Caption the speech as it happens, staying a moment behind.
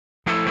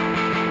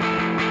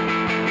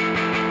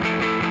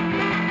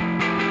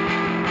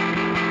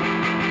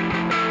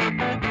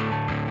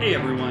Hey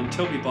everyone,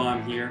 Toby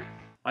Baum here.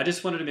 I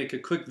just wanted to make a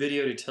quick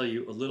video to tell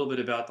you a little bit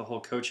about the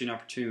whole coaching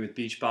opportunity with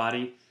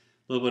Beachbody,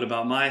 a little bit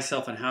about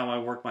myself and how I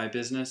work my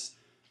business.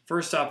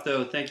 First off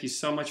though, thank you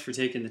so much for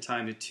taking the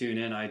time to tune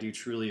in. I do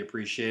truly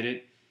appreciate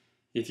it.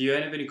 If you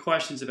have any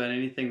questions about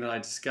anything that I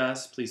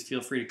discuss, please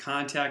feel free to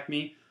contact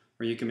me,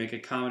 or you can make a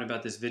comment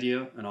about this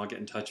video and I'll get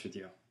in touch with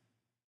you.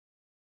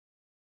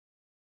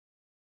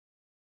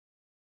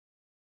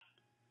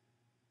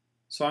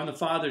 So I'm the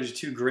father to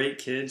two great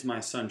kids.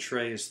 My son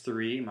Trey is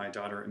 3, my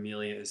daughter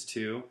Amelia is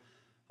 2.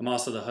 I'm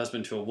also the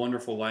husband to a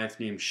wonderful wife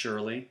named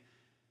Shirley.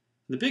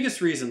 The biggest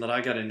reason that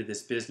I got into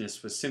this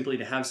business was simply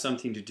to have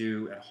something to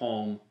do at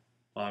home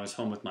while I was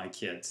home with my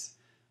kids.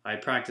 I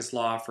practiced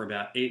law for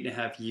about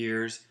 8.5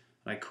 years,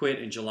 and I quit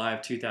in July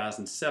of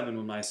 2007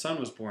 when my son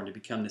was born to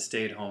become the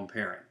stay-at-home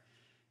parent.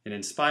 And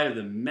in spite of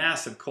the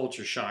massive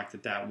culture shock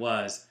that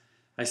was,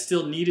 I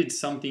still needed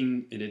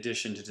something in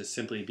addition to just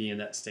simply being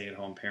that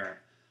stay-at-home parent.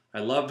 I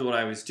loved what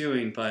I was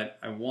doing, but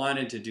I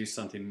wanted to do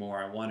something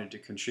more. I wanted to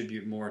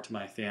contribute more to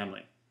my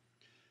family.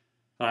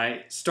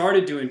 I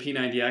started doing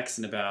P90X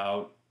in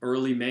about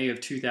early May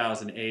of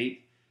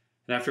 2008,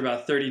 and after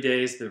about 30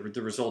 days, the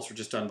results were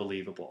just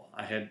unbelievable.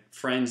 I had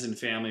friends and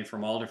family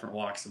from all different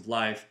walks of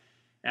life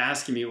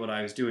asking me what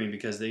I was doing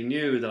because they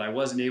knew that I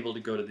wasn't able to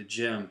go to the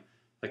gym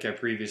like I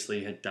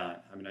previously had done.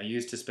 I mean, I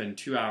used to spend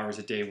 2 hours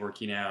a day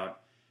working out,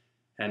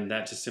 and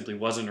that just simply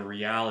wasn't a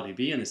reality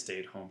being a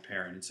stay-at-home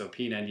parent. And so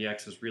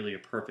P90X was really a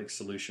perfect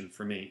solution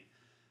for me.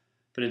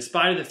 But in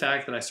spite of the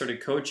fact that I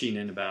started coaching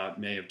in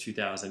about May of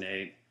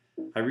 2008,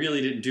 I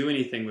really didn't do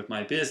anything with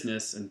my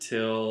business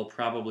until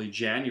probably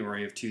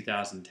January of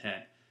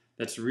 2010.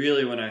 That's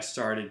really when I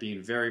started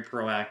being very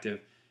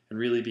proactive and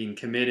really being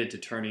committed to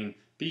turning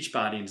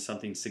Beachbody into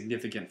something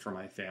significant for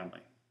my family.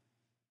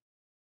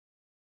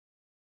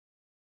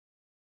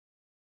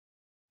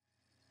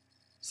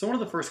 So one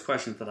of the first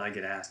questions that I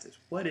get asked is,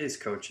 what is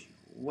coaching?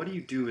 What do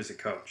you do as a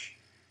coach?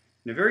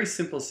 In a very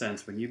simple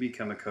sense, when you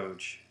become a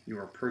coach, you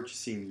are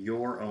purchasing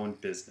your own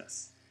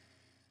business.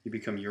 You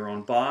become your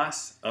own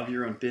boss of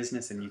your own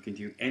business, and you can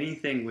do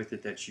anything with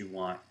it that you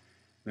want.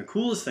 And the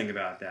coolest thing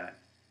about that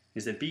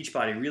is that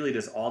Beachbody really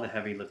does all the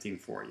heavy lifting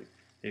for you.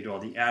 They do all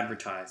the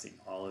advertising,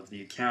 all of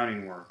the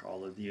accounting work,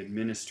 all of the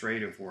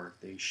administrative work.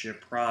 They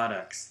ship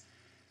products.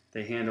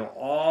 They handle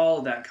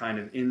all that kind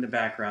of in the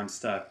background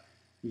stuff.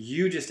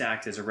 You just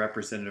act as a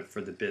representative for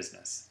the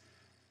business.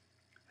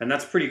 And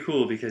that's pretty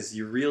cool because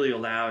you're really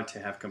allowed to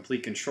have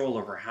complete control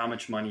over how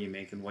much money you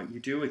make and what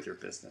you do with your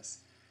business.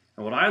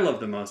 And what I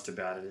love the most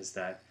about it is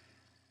that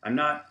I'm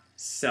not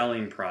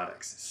selling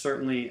products.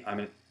 Certainly,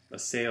 I'm a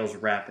sales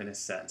rep in a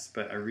sense,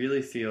 but I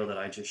really feel that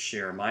I just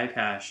share my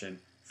passion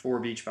for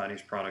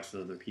Beachbody's products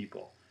with other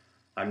people.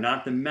 I'm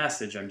not the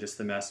message, I'm just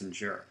the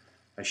messenger.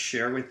 I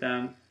share with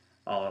them,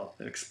 I'll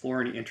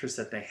explore any interests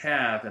that they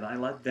have, and I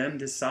let them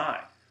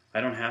decide. I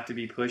don't have to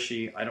be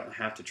pushy. I don't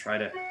have to try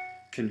to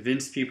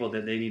convince people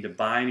that they need to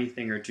buy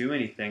anything or do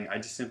anything. I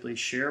just simply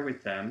share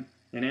with them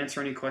and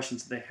answer any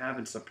questions that they have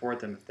and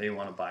support them if they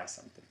want to buy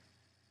something.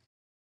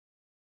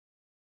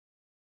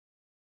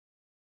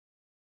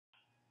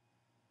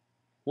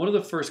 One of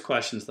the first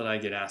questions that I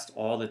get asked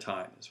all the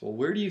time is, well,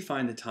 where do you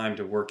find the time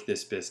to work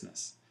this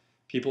business?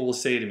 People will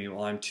say to me,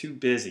 well, I'm too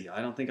busy.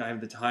 I don't think I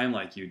have the time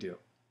like you do.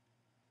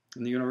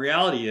 And the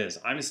reality is,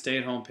 I'm a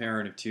stay-at-home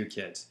parent of 2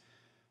 kids.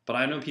 But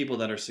I know people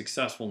that are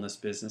successful in this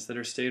business that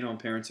are stay-at-home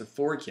parents of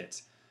 4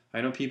 kids. I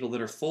know people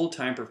that are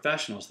full-time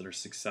professionals that are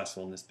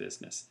successful in this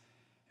business.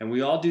 And we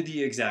all do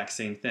the exact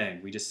same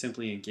thing. We just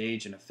simply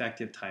engage in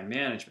effective time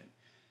management.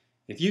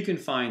 If you can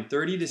find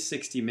 30 to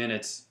 60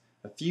 minutes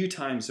a few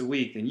times a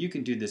week, then you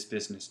can do this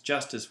business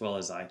just as well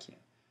as I can.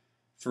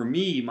 For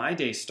me, my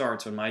day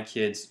starts when my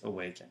kids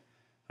awaken.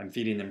 I'm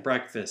feeding them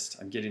breakfast,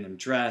 I'm getting them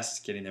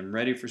dressed, getting them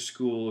ready for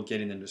school,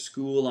 getting them to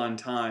school on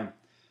time.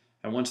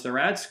 And once they're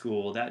at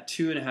school, that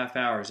 2.5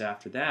 hours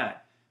after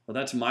that, well,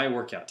 that's my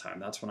workout time.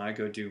 That's when I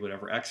go do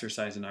whatever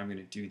exercising I'm going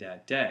to do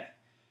that day.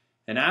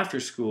 And after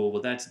school,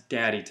 well, that's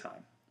daddy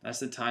time. That's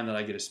the time that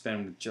I get to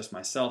spend with just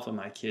myself and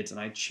my kids, and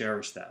I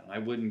cherish that. And I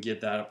wouldn't give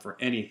that up for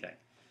anything.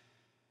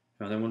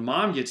 And then when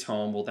mom gets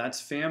home, well,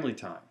 that's family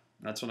time.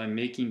 That's when I'm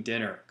making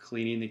dinner,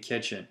 cleaning the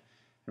kitchen,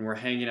 and we're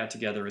hanging out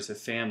together as a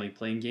family,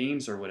 playing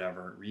games or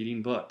whatever,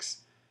 reading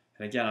books.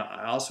 And again,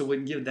 I also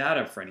wouldn't give that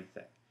up for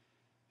anything.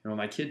 When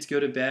my kids go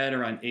to bed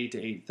around 8 to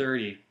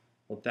 8:30,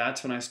 well,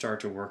 that's when I start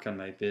to work on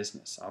my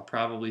business. I'll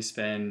probably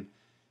spend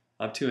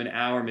up to an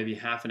hour, maybe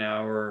half an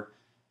hour,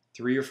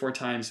 3 or 4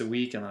 times a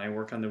week, and then I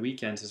work on the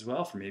weekends as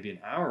well for maybe an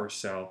hour or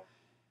so.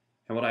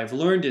 And what I've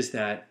learned is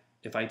that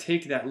if I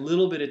take that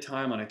little bit of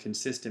time on a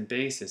consistent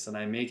basis and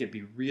I make it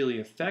be really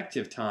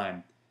effective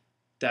time,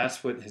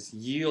 that's what has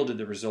yielded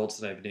the results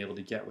that I've been able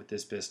to get with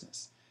this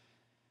business.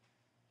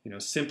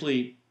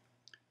 Simply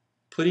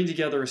putting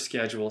together a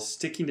schedule,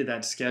 sticking to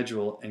that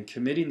schedule, and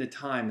committing the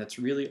time, that's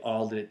really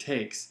all that it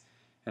takes.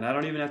 And I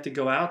don't even have to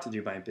go out to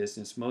do my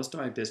business. Most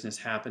of my business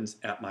happens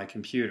at my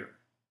computer.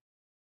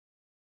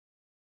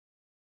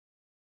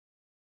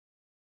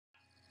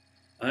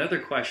 Another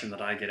question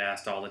that I get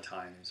asked all the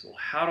time is, well,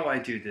 how do I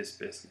do this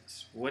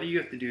business? What do you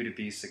have to do to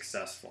be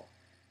successful?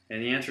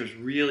 And the answer is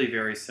really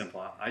very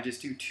simple. I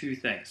just do two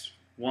things.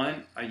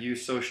 One, I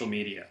use social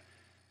media,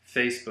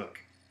 Facebook,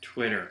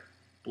 Twitter,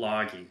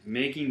 blogging,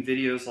 making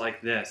videos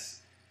like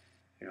this.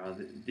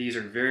 These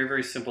are very,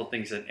 very simple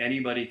things that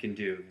anybody can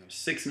do.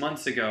 6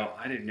 months ago,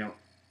 I didn't know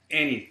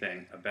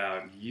anything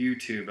about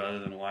YouTube other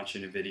than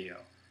watching a video.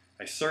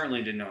 I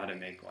certainly didn't know how to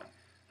make one.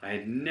 I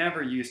had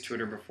never used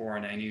Twitter before,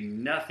 and I knew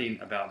nothing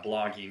about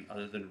blogging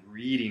other than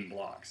reading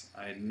blogs.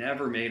 I had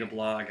never made a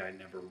blog. I had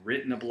never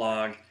written a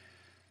blog.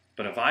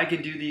 But if I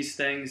can do these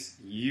things,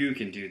 you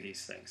can do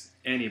these things.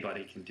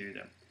 Anybody can do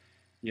them.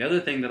 The other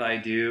thing that I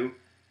do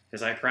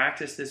is I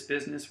practice this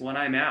business when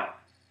I'm out.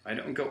 I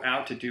don't go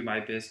out to do my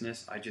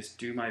business. I just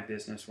do my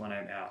business when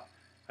I'm out.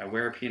 I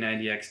wear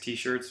P90X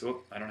t-shirts.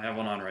 Oh, I don't have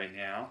one on right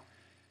now.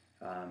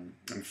 I'm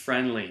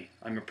friendly.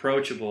 I'm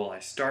approachable. I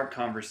start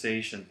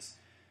conversations.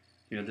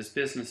 This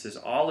business is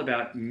all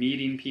about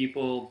meeting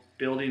people,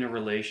 building a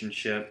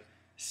relationship,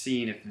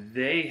 seeing if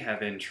they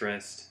have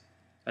interest,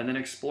 and then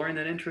exploring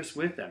that interest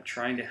with them,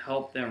 trying to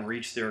help them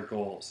reach their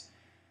goals.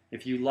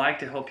 If you like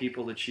to help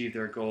people achieve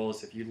their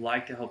goals, if you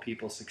like to help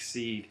people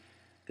succeed,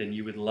 then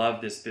you would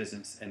love this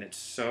business. And it's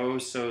so,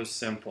 so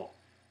simple.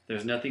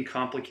 There's nothing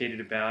complicated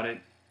about it.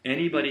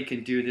 Anybody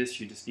can do this.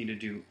 You just need to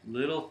do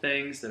little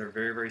things that are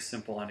very, very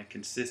simple on a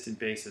consistent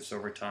basis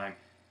over time.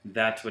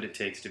 That's what it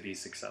takes to be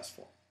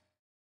successful.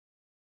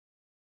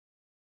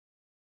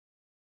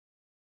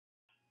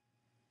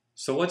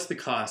 So what's the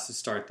cost to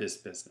start this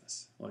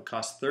business? Well, it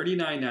costs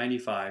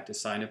 $39.95 to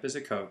sign up as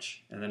a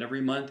coach, and then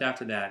every month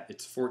after that,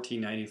 it's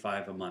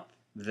 $14.95 a month.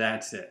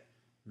 That's it.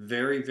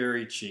 Very,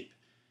 very cheap.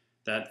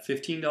 That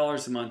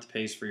 $15 a month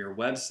pays for your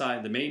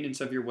website, the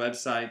maintenance of your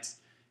websites,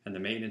 and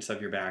the maintenance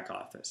of your back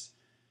office.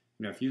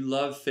 If you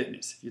love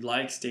fitness, if you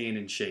like staying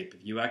in shape,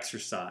 if you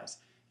exercise,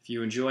 if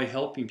you enjoy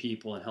helping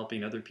people and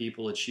helping other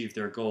people achieve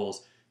their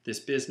goals, this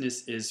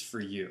business is for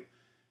you.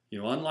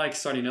 Unlike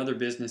starting other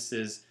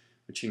businesses,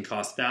 which can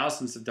cost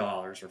thousands of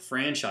dollars, or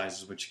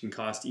franchises, which can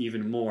cost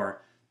even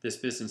more, this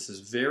business is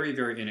very,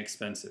 very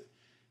inexpensive.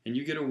 And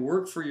you get to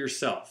work for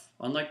yourself.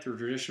 Unlike the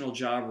traditional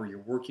job where you're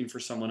working for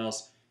someone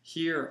else,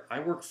 here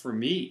I work for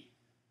me.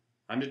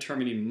 I'm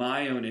determining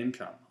my own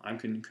income. I'm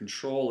in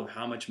control of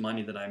how much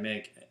money that I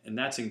make, and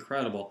that's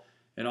incredible,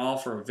 and all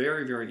for a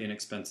very, very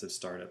inexpensive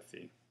startup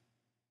fee.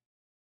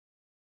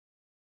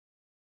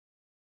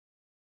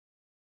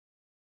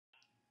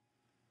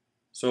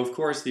 So of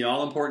course, the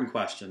all-important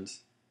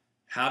questions: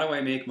 how do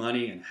I make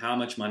money and how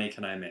much money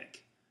can I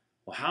make?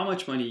 Well, how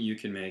much money you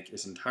can make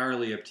is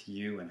entirely up to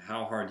you and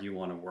how hard you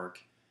want to work.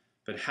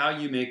 But how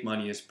you make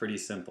money is pretty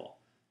simple.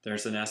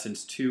 There's in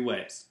essence two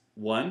ways.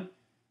 One,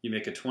 you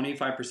make a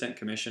 25%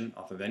 commission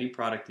off of any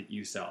product that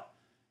you sell.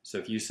 So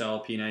if you sell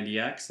a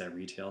P90X that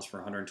retails for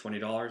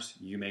 $120,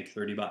 you make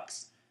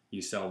 $30.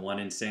 You sell one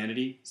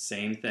Insanity,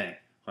 same thing.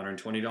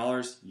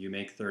 $120, you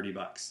make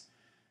 $30.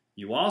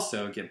 You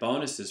also get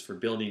bonuses for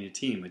building a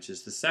team, which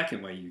is the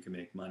second way you can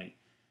make money.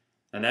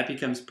 And that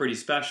becomes pretty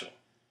special.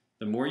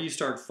 The more you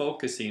start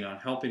focusing on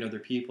helping other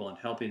people and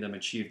helping them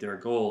achieve their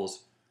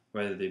goals,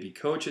 whether they be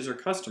coaches or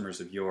customers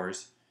of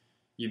yours,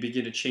 you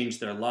begin to change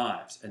their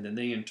lives. And then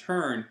they in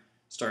turn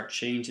start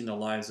changing the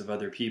lives of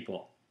other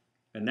people.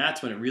 And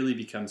that's when it really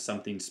becomes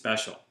something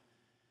special.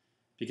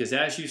 Because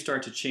as you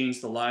start to change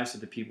the lives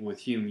of the people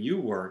with whom you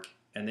work,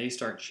 and they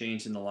start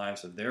changing the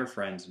lives of their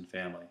friends and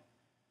family,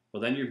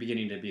 well, then you're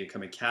beginning to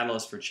become a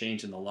catalyst for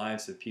change in the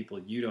lives of people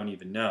you don't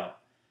even know.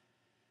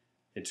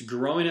 It's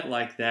growing it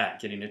like that,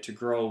 getting it to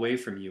grow away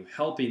from you,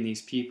 helping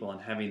these people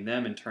and having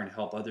them in turn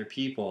help other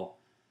people.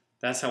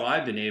 That's how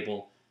I've been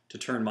able to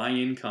turn my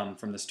income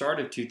from the start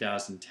of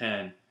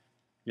 2010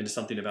 into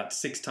something about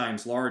 6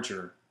 times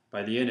larger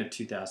by the end of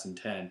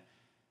 2010.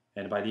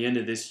 And by the end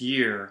of this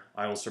year,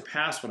 I will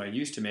surpass what I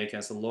used to make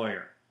as a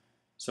lawyer.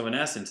 So in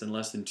essence, in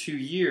less than 2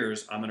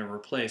 years, I'm going to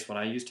replace what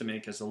I used to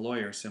make as a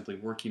lawyer simply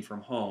working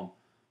from home,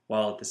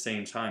 while at the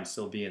same time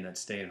still being that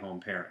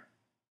stay-at-home parent.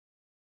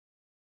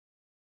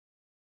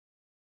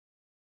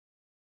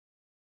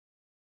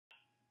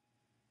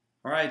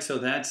 All right, so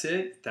that's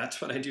it.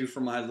 That's what I do for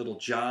my little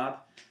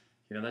job.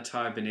 That's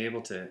how I've been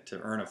able to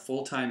earn a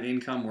full-time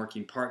income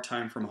working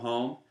part-time from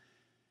home.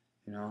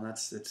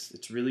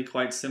 It's really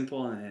quite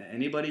simple, and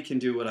anybody can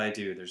do what I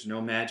do. There's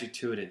no magic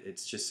to it.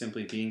 It's just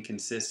simply being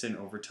consistent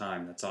over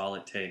time. That's all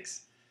it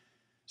takes.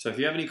 So if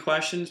you have any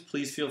questions,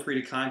 please feel free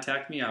to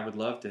contact me. I would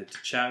love to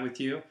chat with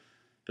you.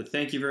 But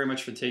thank you very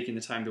much for taking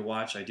the time to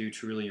watch. I do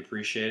truly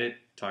appreciate it.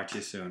 Talk to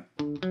you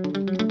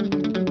soon.